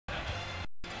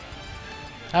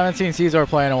Haven't seen Scizor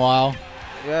play in a while.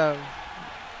 Yeah.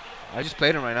 I just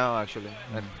played him right now, actually.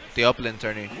 At the upland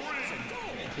tourney.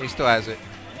 He still has it.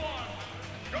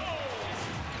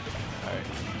 Alright.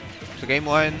 So game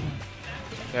 1,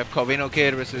 we have Covina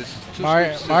Kid versus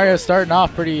 2Scoops. Mario's starting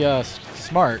off pretty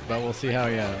smart, but we'll see how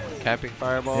he... Camping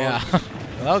fireballs. Yeah. Well,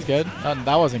 that was good.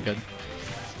 That wasn't good.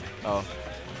 Oh.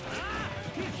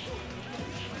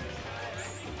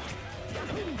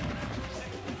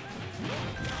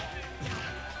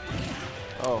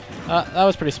 Oh. That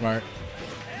was pretty smart.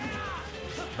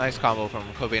 Nice combo from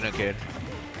Covina Kid.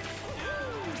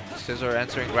 Scizor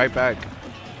answering right back.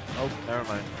 Oh, never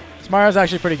mind. Mario's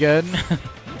actually pretty good.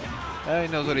 Yeah,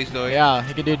 he knows what he's doing. Yeah,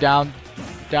 he can do down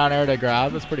air to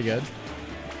grab. That's pretty good.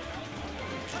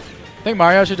 I think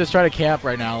Mario should just try to camp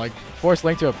right now, like force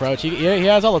Link to approach. He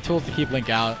has all the tools to keep Link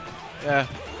out. Yeah.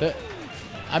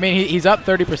 I mean, he's up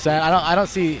 30%. I don't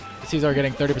see Scizor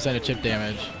getting 30% of chip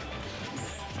damage.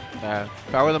 Yeah.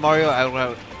 If I were the Mario, I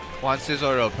would want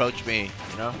Scizor to approach me,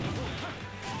 you know?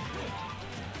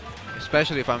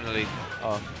 Especially if I'm in the lead.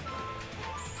 Oh.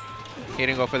 He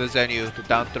didn't go for the Zenyu, the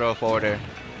down throw forward air.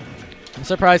 I'm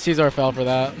surprised Scizor fell for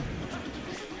that.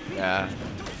 Yeah.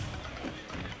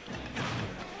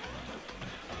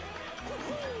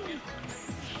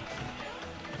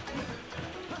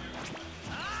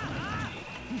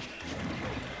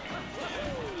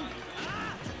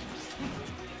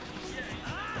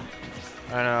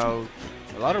 I know.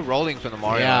 A lot of rolling from the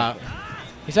Mario. Yeah.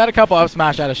 He's had a couple up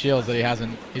smash out of shields that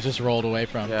he's just rolled away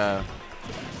from. Yeah.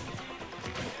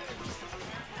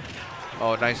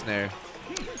 Oh, nice nair.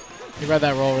 He read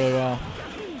that roll really well.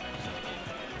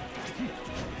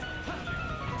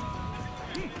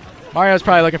 Mario's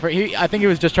probably looking for... I think he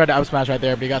was just trying to up smash right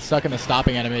there, but he got stuck in the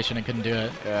stopping animation and couldn't do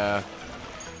it. Yeah.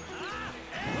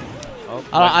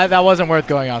 Oh, that wasn't worth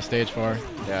going off stage for.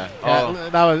 Yeah. Yeah,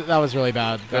 that was really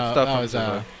bad. Good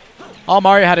stuff. All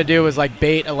Mario had to do was like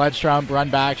bait a ledge trump,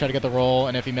 run back, try to get the roll,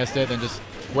 and if he missed it, then just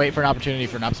wait for an opportunity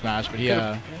for an up smash. But he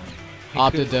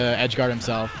opted to edge guard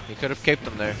himself. He could have caped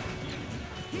him there.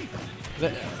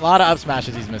 A lot of up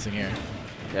smashes he's missing here.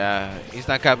 Yeah, he's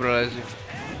not capitalizing.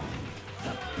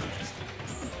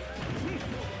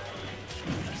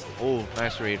 Oh,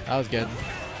 nice read. That was good.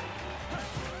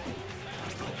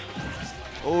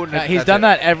 Oh, he's done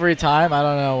that every time. I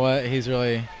don't know what he's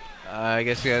really... I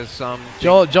guess he has some...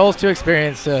 Joel's too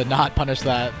experienced to not punish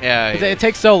that. Yeah. It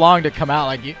takes so long to come out.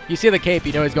 Like you see the cape,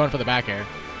 you know he's going for the back air.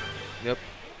 Yep.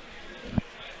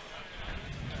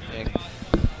 Yeah.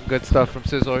 Good stuff from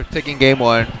Scizor. Taking game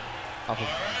 1. All right,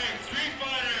 Street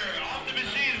Fighter, off the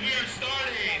machines, we are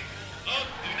starting. Oh,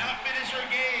 do not finish your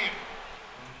game.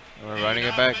 We're running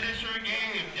it back. Finish your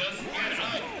game, just get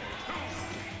up.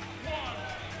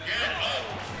 Get up.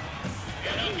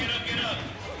 Get up, get up, get up.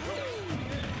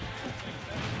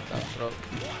 Down throw.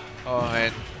 Oh,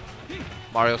 and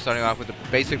Mario starting off with the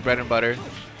basic bread and butter.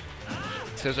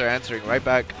 Scizor answering right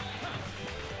back.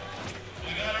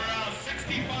 We got around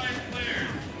 65 players.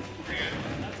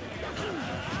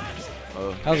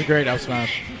 Oh. That was a great up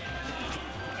smash. I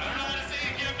don't know how to say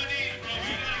it in Japanese, bro.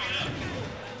 We gotta get up.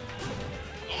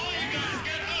 All you guys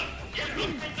get up. Get up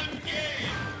from the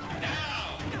game.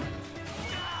 Now.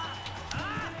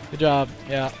 Good job.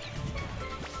 Yeah.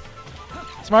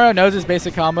 Mario knows his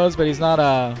basic combos, but he's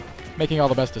not making all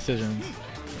the best decisions.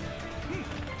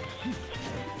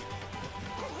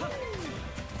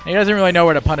 He doesn't really know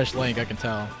where to punish Link, I can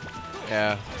tell.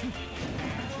 Yeah.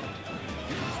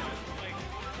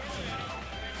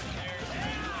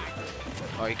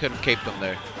 Oh, he could have caped him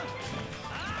there.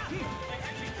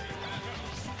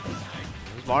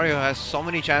 Mario has so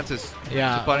many chances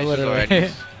to punish us already.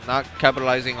 He's not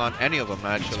capitalizing on any of them,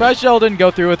 actually. Surprised Joel didn't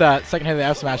go through with that second hit of the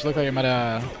F smash. It looked like he might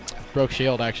have broke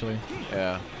shield, actually.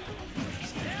 Yeah.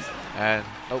 And,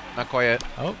 oh, not quite yet.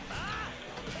 Oh.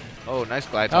 Oh, nice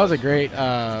glide toss. That was a great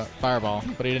fireball,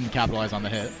 but he didn't capitalize on the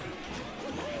hit.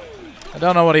 I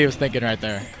don't know what he was thinking right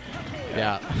there.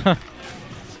 Yeah.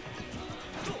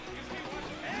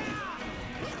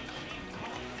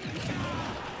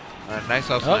 Nice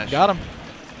up smash. Oh, got him.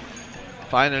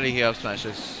 Finally, he up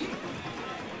smashes.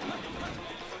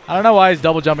 I don't know why he's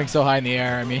double jumping so high in the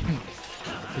air. I mean,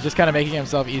 he's just kind of making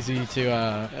himself easy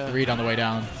to read on the way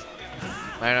down.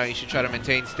 I know, you should try to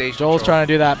maintain stage Joel's control. trying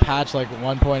to do that patch like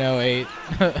 1.08.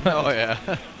 Oh, yeah.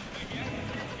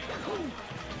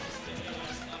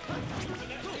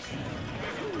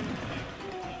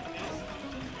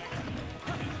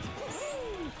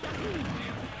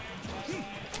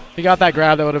 If he got that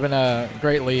grab, that would have been a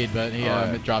great lead, but he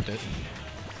dropped it.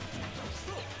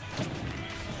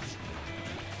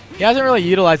 He hasn't really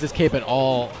utilized his cape at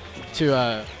all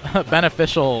to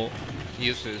beneficial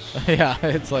uses. Yeah,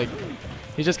 it's like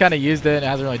he just kind of used it and it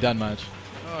hasn't really done much.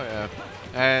 Oh yeah,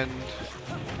 and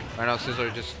right now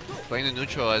Scizor just playing the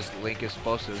neutral as Link is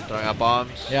supposed to, throwing out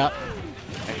bombs. Yeah,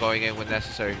 And going in when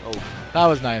necessary. Oh, that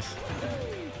was nice.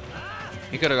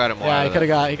 he could have got him more. Yeah, out he of could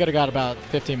have that. got about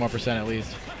 15% more at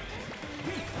least.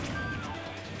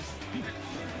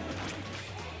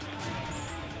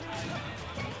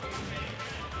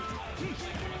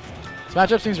 This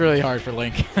matchup seems really hard for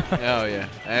Link. Oh yeah,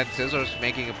 and Scizor's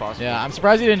making it possible. Yeah, I'm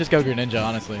surprised he didn't just go Greninja,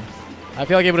 honestly. I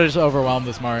feel like he would have just overwhelmed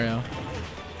this Mario.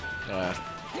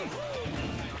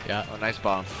 Yeah. Oh, nice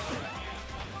bomb.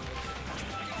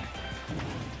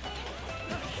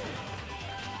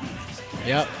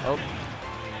 Yep. Oh,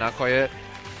 not quite yet.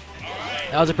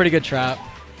 That was a pretty good trap.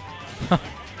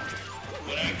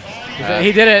 Yeah.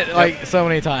 He did it like so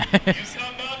many times. Come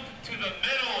up to the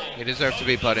middle. He deserves to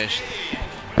be punished.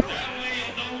 That way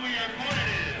you'll know who your opponent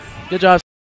is. Good job.